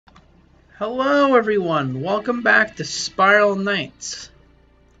Hello everyone, welcome back to Spiral Knights.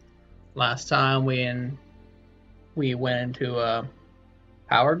 Last time we went into a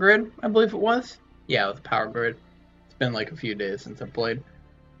power grid, I believe it was. Yeah, it was a power grid. It's been like a few days since I played.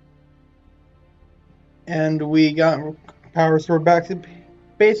 And we got power restored back to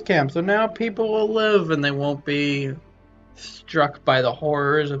base camp, so now people will live and they won't be struck by the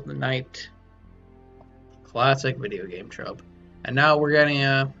horrors of the night. Classic video game trope. And now we're getting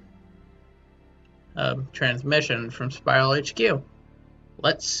a transmission from Spiral HQ.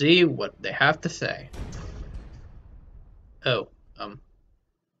 Let's see what they have to say. Oh,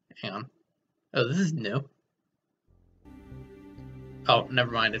 hang on. Oh, this is new. Oh,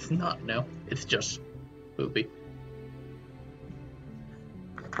 never mind, it's not new. It's just poopy.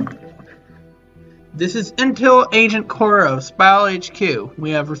 This is Intel Agent Cora of Spiral HQ.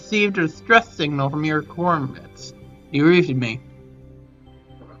 We have received a distress signal from your coordinates. You reached me.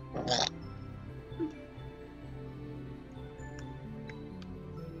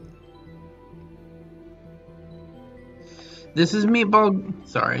 This is Meatball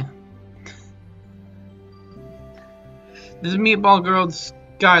Girl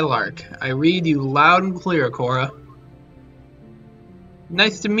Skylark. I read you loud and clear, Cora.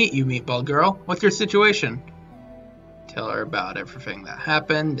 Nice to meet you, Meatball Girl. What's your situation? Tell her about everything that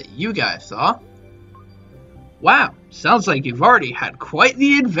happened that you guys saw. Wow, sounds like you've already had quite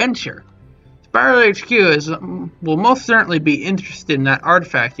the adventure. Spiral HQ will most certainly be interested in that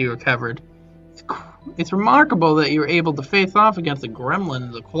artifact you recovered. It's remarkable that you were able to face off against a gremlin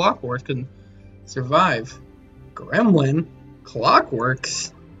and the Clockworks can survive. Gremlin?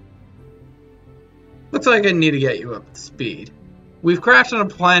 Clockworks? Looks like I need to get you up to speed. We've crashed on a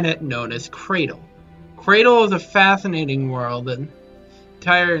planet known as Cradle. Cradle is a fascinating world. The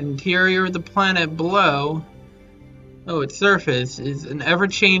entire interior of the planet below, its surface, is an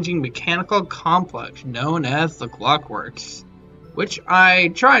ever-changing mechanical complex known as the Clockworks. Which I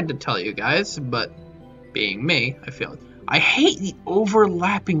tried to tell you guys, but being me, I failed. I hate the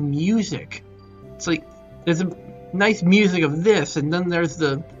overlapping music. It's like, there's a nice music of this, and then there's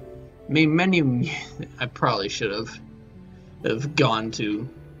the main menu music. I probably should have gone to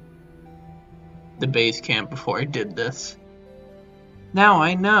the base camp before I did this. Now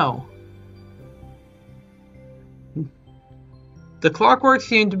I know. The Clockworks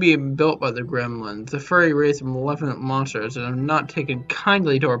seem to be built by the Gremlins, a furry race of malevolent monsters, and have not taken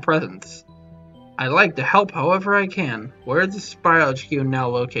kindly to our presence. I'd like to help however I can. Where is the Spiral HQ now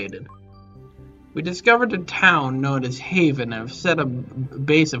located? We discovered a town known as Haven and have set up a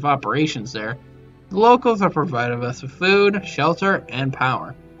base of operations there. The locals have provided us with food, shelter, and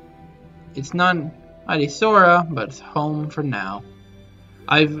power. It's not Adisora, but it's home for now.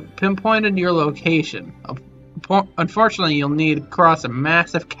 I've pinpointed your location. Unfortunately, you'll need to cross a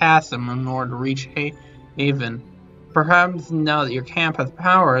massive chasm in order to reach Haven. Perhaps now that your camp has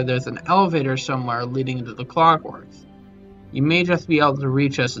power, there's an elevator somewhere leading into the Clockworks. You may just be able to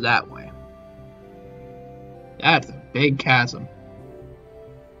reach us that way. That's a big chasm.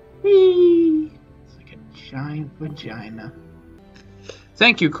 Whee! It's like a giant vagina.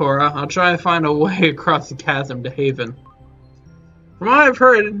 Thank you, Cora. I'll try to find a way across the chasm to Haven. From what I've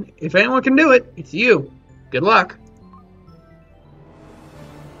heard, if anyone can do it, it's you. Good luck.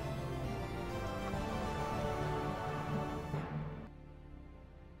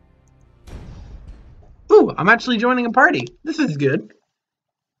 Ooh, I'm actually joining a party. This is good.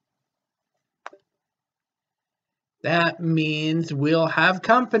 That means we'll have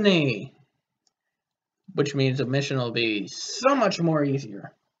company. Which means the mission will be so much more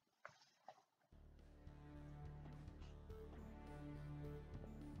easier.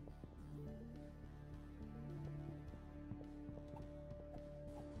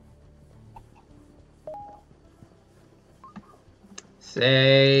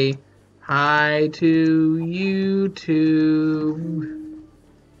 Say hi to YouTube.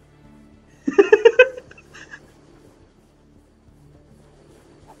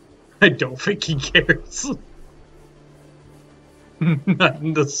 I don't think he cares. Not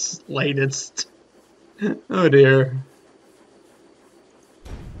in the slightest. Oh dear.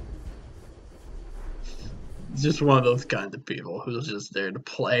 He's just one of those kind of people who's just there to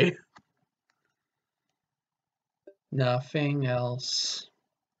play. Nothing else.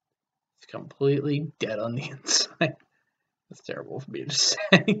 It's completely dead on the inside. That's terrible for me to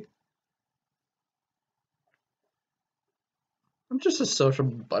say. I'm just a social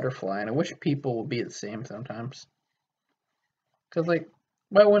butterfly, and I wish people would be the same sometimes. Because, like,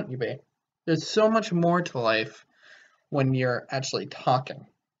 why wouldn't you be? There's so much more to life when you're actually talking.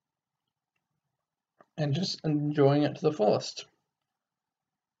 And just enjoying it to the fullest.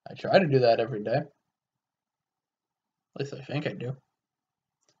 I try to do that every day. At least I think I do.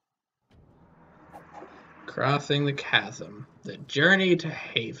 Crossing the chasm. The journey to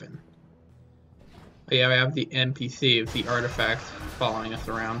Haven. Oh yeah, we have the NPC of the artifacts following us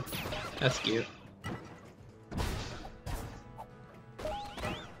around. That's cute.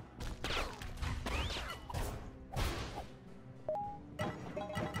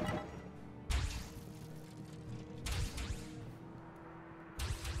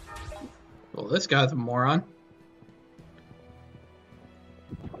 Well, this guy's a moron.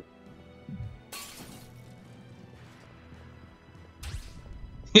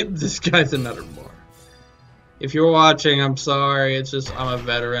 Yep, this guy's another moron. If you're watching, I'm sorry. It's just I'm a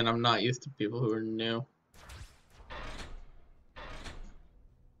veteran. I'm not used to people who are new.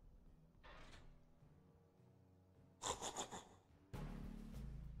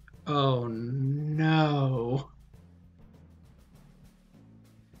 Oh no.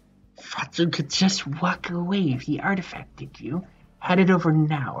 Thought you could just walk away with the artifact, did you? Hand it over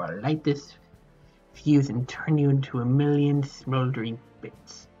now, or I'll light this fuse and turn you into a million smoldering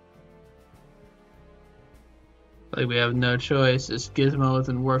bits. Like we have no choice. This gizmo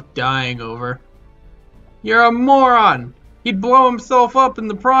isn't worth dying over. You're a moron! He'd blow himself up in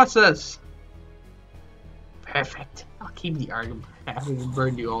the process! Perfect. I'll keep the argument having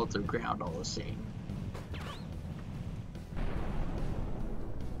burned you all to the ground all the same.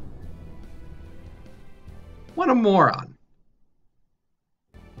 What a moron.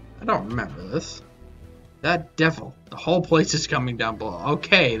 I don't remember this. That devil. The whole place is coming down below.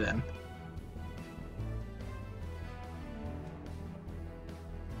 Okay, then.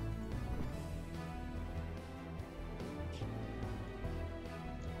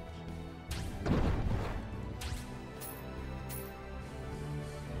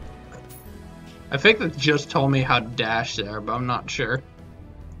 I think that just told me how to dash there, but I'm not sure.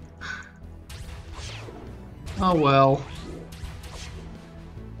 Oh well.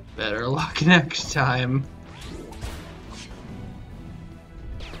 Better luck next time.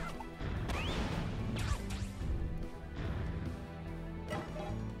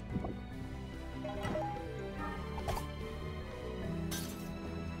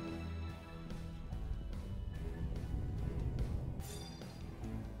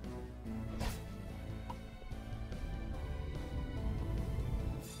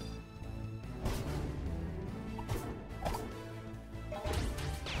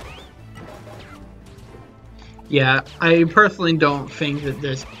 Yeah, I personally don't think that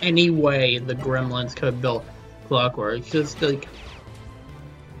there's any way the Gremlins could have built Clockwork. Just like,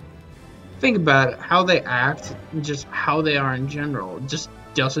 think about it, how they act, and just how they are in general. It just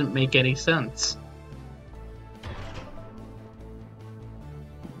doesn't make any sense.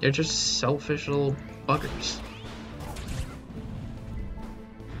 They're just selfish little buggers.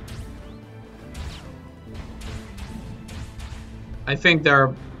 I think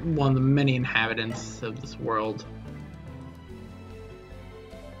they're one of the many inhabitants of this world.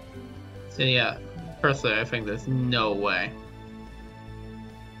 So yeah, personally I think there's no way.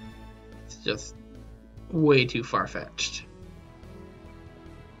 It's just way too far-fetched.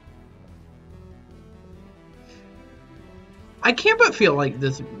 I can't but feel like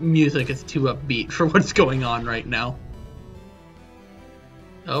this music is too upbeat for what's going on right now.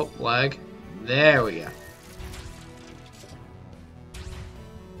 Oh, lag. There we go.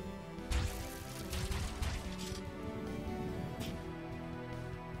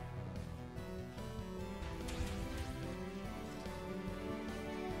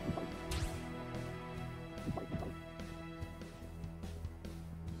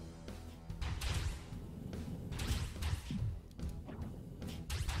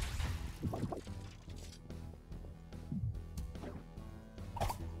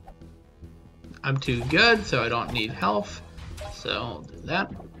 I'm too good, so I don't need health. So I'll do that.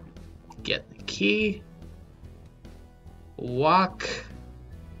 Get the key. Walk.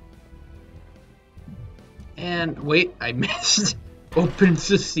 And wait, I missed. Open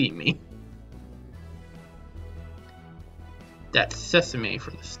sesame. That's sesame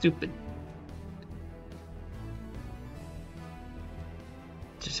for the stupid.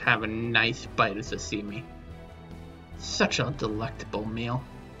 Just have a nice bite of sesame. Such a delectable meal.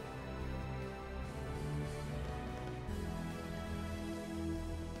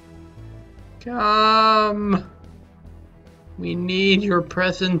 Come! We need your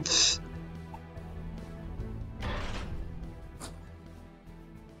presence.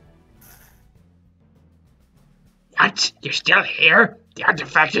 What? You're still here? The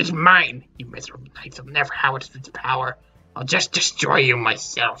artifact is mine. You miserable knights will never have its power. I'll just destroy you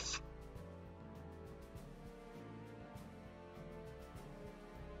myself.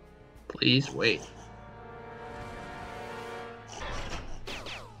 Please wait.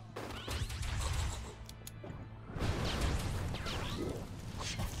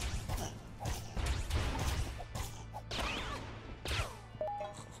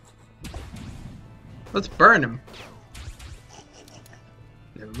 Let's burn him.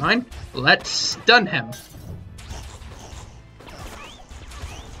 Never mind. Let's stun him.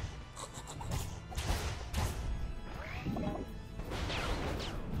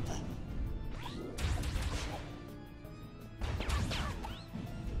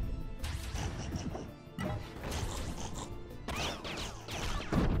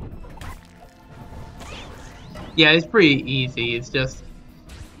 Yeah, it's pretty easy. It's just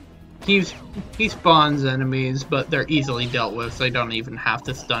he spawns enemies, but they're easily dealt with, so I don't even have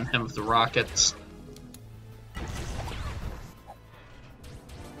to stun him with the rockets.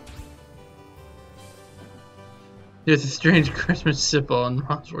 There's a strange Christmas symbol on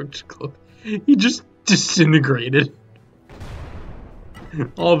Roswell's cloak. He just disintegrated.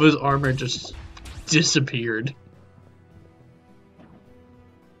 All of his armor just disappeared.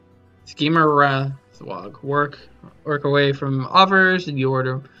 Schemer Rathwog. Work away from offers and you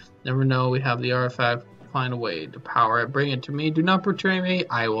order. Never know we have the artifact. Find a way to power it. Bring it to me. Do not betray me.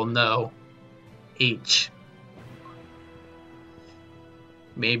 I will know. H.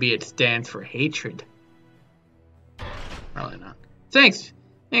 Maybe it stands for hatred. Probably not. Thanks,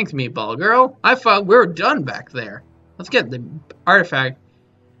 Meatball Girl. I thought we were done back there. Let's get the artifact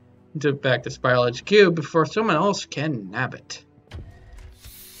back to Spiral HQ before someone else can nab it.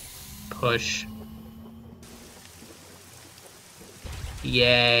 Push.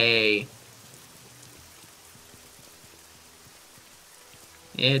 Yay.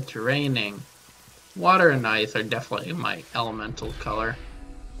 It's raining. Water and ice are definitely my elemental color.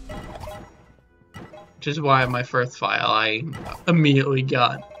 Which is why in my first file I immediately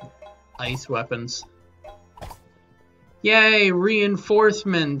got ice weapons. Yay,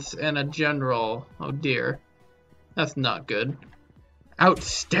 reinforcements and a general. Oh dear. That's not good.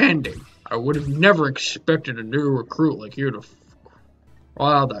 Outstanding. I would have never expected a new recruit like you to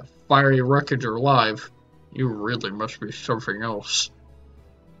wow, that fiery wreckage alive. You really must be something else.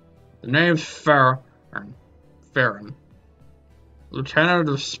 The name's Farron. Lieutenant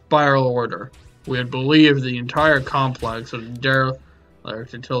of Spiral Order. We had believed the entire complex was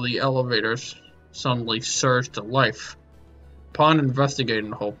derelict until the elevators suddenly surged to life. Upon investigating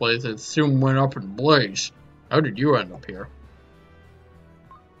the whole place, it soon went up in blaze. How did you end up here?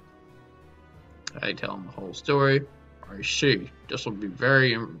 I tell him the whole story. I see. This will be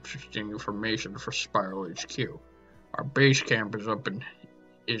very interesting information for Spiral HQ. Our base camp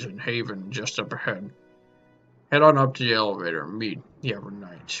is in Haven, just up ahead. Head on up to the elevator and meet the other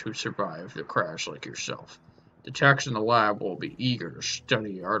knights who survived the crash like yourself. The techs in the lab will be eager to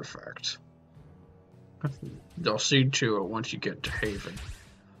study the artifacts. They'll see to it once you get to Haven.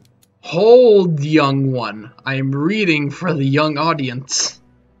 Hold, young one. I am reading for the young audience.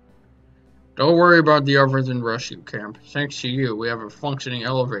 Don't worry about the others in rescue camp. Thanks to you, we have a functioning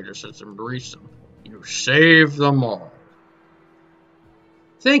elevator system to reach them. You saved them all.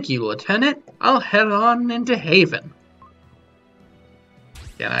 Thank you, Lieutenant. I'll head on into Haven.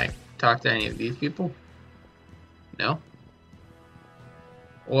 Can I talk to any of these people? No?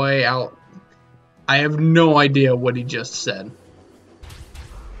 Oi, I have no idea what he just said.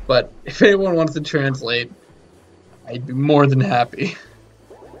 But if anyone wants to translate, I'd be more than happy.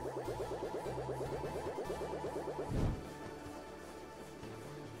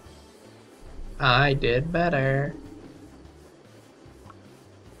 I did better.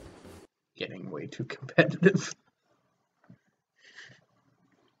 Getting way too competitive.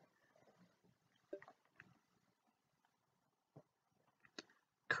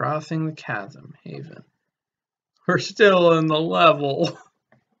 Crossing the chasm, Haven. We're still in the level.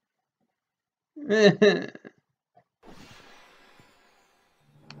 Bum,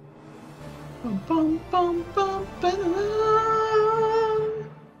 bum, bum, bum.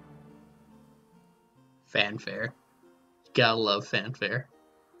 Fanfare. Gotta love fanfare.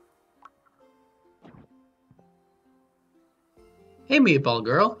 Hey, Meatball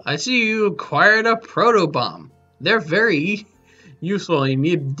Girl. I see you acquired a proto-bomb. They're very useful when you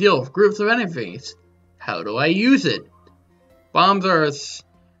need to deal with groups of enemies. How do I use it? Bombs are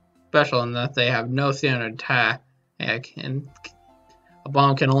special in that they have no standard attack, and a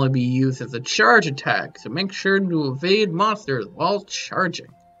bomb can only be used as a charge attack, so make sure to evade monsters while charging.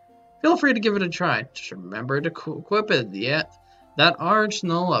 Feel free to give it a try. Just remember to equip it. That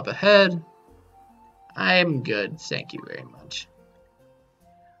arsenal up ahead. I'm good, thank you very much.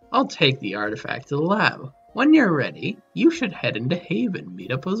 I'll take the artifact to the lab. When you're ready, you should head into Haven,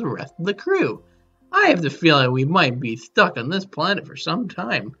 meet up with the rest of the crew. I have the feeling we might be stuck on this planet for some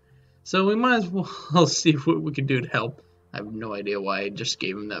time, so we might as well see what we can do to help. I have no idea why I just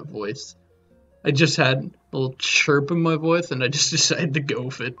gave him that voice. I just had a little chirp in my voice and I just decided to go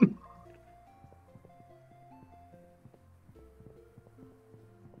with it.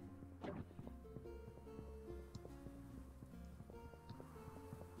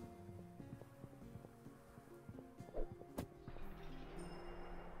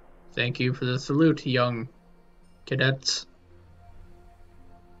 Thank you for the salute, young cadets.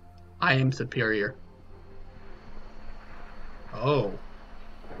 I am superior. Oh.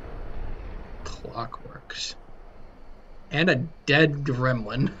 Clockworks. And a dead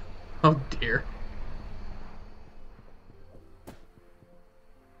gremlin. Oh dear.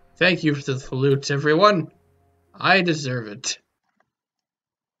 Thank you for the salute, everyone. I deserve it.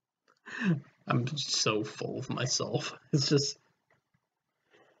 I'm so full of myself. It's just...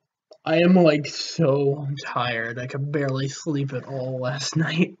 I am like so tired. I could barely sleep at all last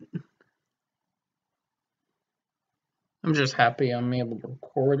night. I'm just happy I'm able to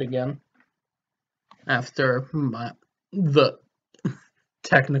record again after the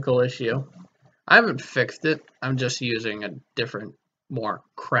technical issue. I haven't fixed it. I'm just using a different, more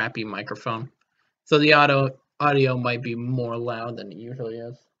crappy microphone. So the audio might be more loud than it usually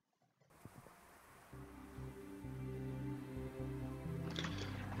is.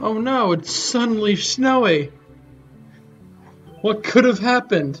 Oh no, it's suddenly snowy. What could have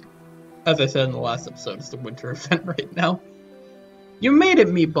happened? As I said in the last episode, it's the winter event right now. You made it,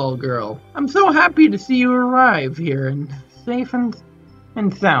 Meatball Girl. I'm so happy to see you arrive here and safe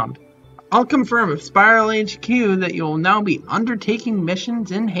and sound. I'll confirm with Spiral HQ that you will now be undertaking missions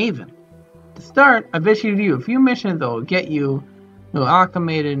in Haven. To start, I've issued you a few missions that will get you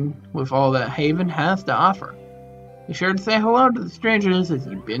acclimated with all that Haven has to offer. Be sure to say hello to the strangers as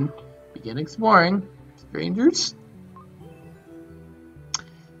you begin exploring. Strangers?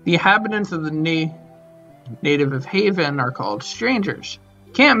 The inhabitants of the native of Haven are called strangers.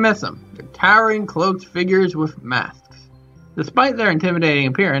 Can't miss them. They're towering cloaked figures with masks. Despite their intimidating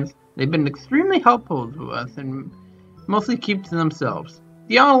appearance, they've been extremely helpful to us and mostly keep to themselves.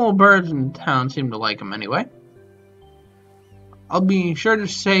 The odd little birds in town seem to like them anyway. I'll be sure to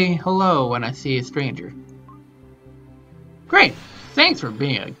say hello when I see a stranger. Great! Thanks for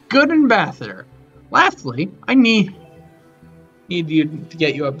being a good ambassador. Lastly, I need you to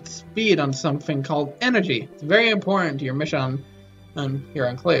get you up to speed on something called energy. It's very important to your mission here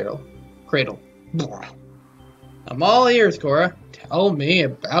on Cradle. Blah. I'm all ears, Cora. Tell me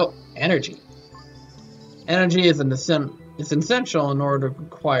about energy. Energy is essential in order to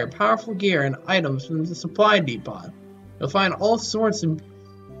acquire powerful gear and items from the supply depot. You'll find all sorts of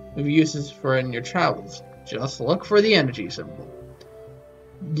uses for it in your travels. Just look for the energy symbol.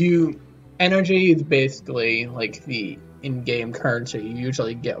 Energy is basically like the in-game currency you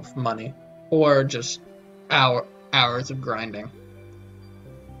usually get with money, or just hours of grinding.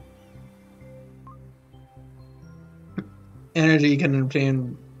 Energy can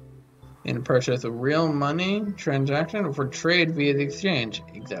obtain in purchase of real money transaction or for trade via the exchange.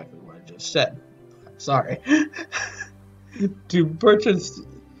 Exactly what I just said. Sorry. To purchase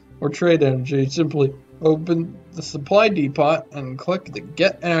or trade energy, simply open the supply depot and click the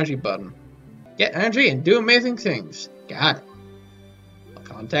Get Energy button. Get energy and do amazing things. Got it. I'll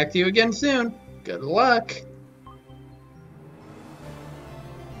contact you again soon. Good luck.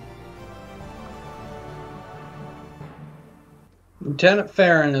 Lieutenant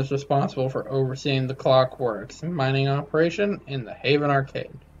Farron is responsible for overseeing the Clockworks mining operation in the Haven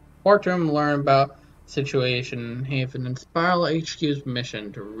Arcade. Report to him, learn about the situation in Haven, and Spiral HQ's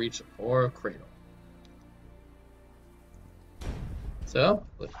mission to reach the Ore Cradle. So,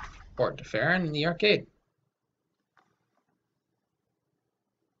 let's report to Farron in the arcade.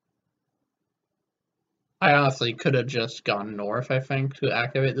 I honestly could have just gone north, I think, to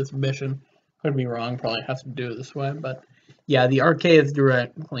activate this mission. Could be wrong, probably have to do it this way, but yeah, the arcade is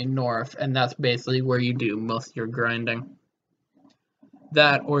directly north, and that's basically where you do most of your grinding.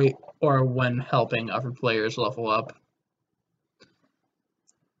 That, or when helping other players level up.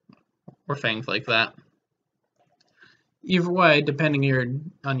 Or things like that. Either way,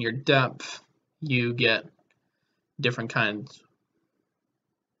 depending on your depth, you get different kinds.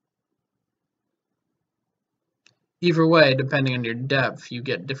 Either way, depending on your depth, you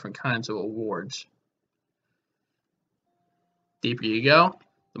get different kinds of awards. Deeper you go,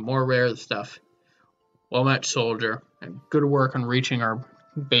 the more rare the stuff. Well met, soldier, and good work on reaching our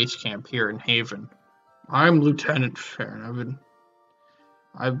base camp here in Haven. I'm Lieutenant Farron.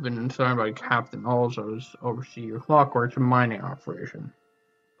 I've been assigned by Captain also to oversee your clockworks and mining operation.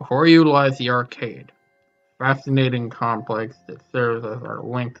 Before you lies the arcade, fascinating complex that serves as our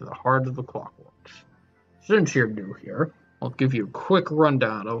link to the heart of the clockworks. Since you're new here, I'll give you a quick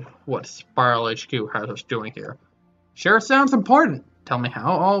rundown of what Spiral HQ has us doing here. Sure sounds important. Tell me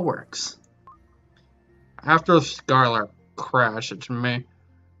how it all works. After the Skylar crash, it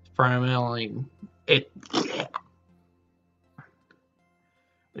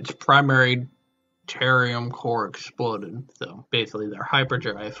its primary Terrium core exploded. So basically their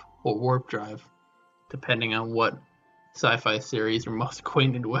hyperdrive or warp drive, depending on what sci-fi series you're most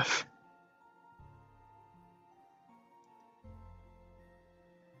acquainted with.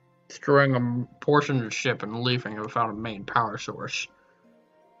 Destroying a portion of the ship and leaving it without a main power source.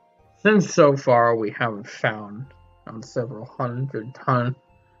 Since so far we haven't found several hundred tons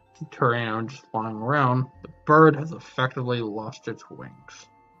of terrain just flying around, the bird has effectively lost its wings.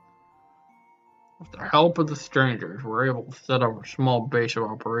 With the help of the strangers, we're able to set up a small base of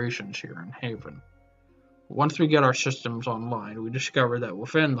operations here in Haven. Once we get our systems online, we discover that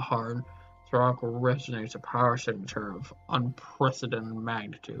within the hard rock resonates a power signature of unprecedented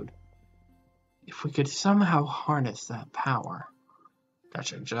magnitude. If we could somehow harness that power.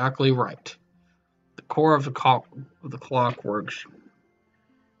 That's exactly right. The core of the clockworks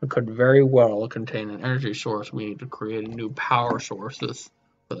could very well contain an energy source we need to create a new power sources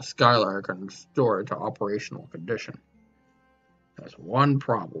that the Skylar can restore to operational condition. There's one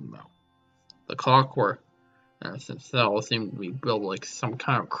problem though. The clockwork itself seems to be built like some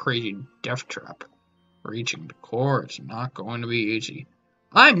kind of crazy death trap. Reaching the core is not going to be easy.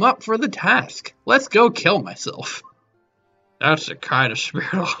 I'm up for the task. Let's go kill myself. That's the kind of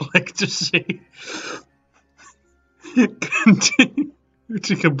spirit I like to see. Continue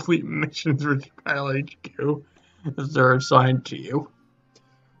to complete missions for Spiral HQ as they're assigned to you.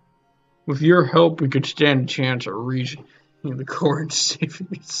 With your help, we could stand a chance of reaching the core and saving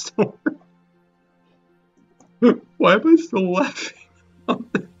the store. Why am I still laughing?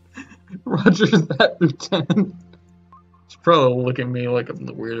 Roger that, Lieutenant. He's probably looking at me like I'm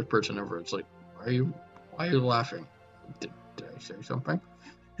the weirdest person ever. It's like, why are you laughing? Did I say something?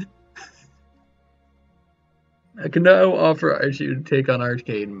 I can now authorize you to take on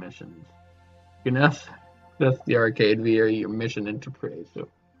arcade missions. You can access the arcade via your mission interface,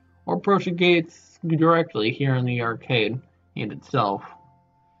 or approach the gates directly here in the arcade in itself.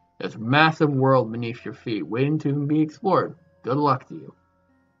 There's a massive world beneath your feet waiting to be explored. Good luck to you.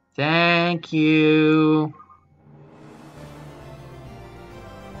 Thank you.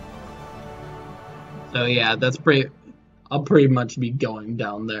 So yeah, I'll pretty much be going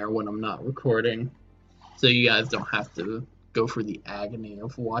down there when I'm not recording. So you guys don't have to go through the agony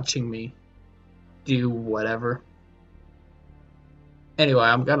of watching me do whatever. Anyway,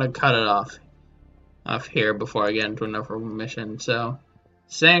 I'm gonna cut it off here before I get into another mission. So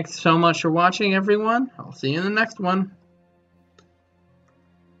thanks so much for watching, everyone. I'll see you in the next one.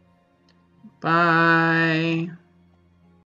 Bye.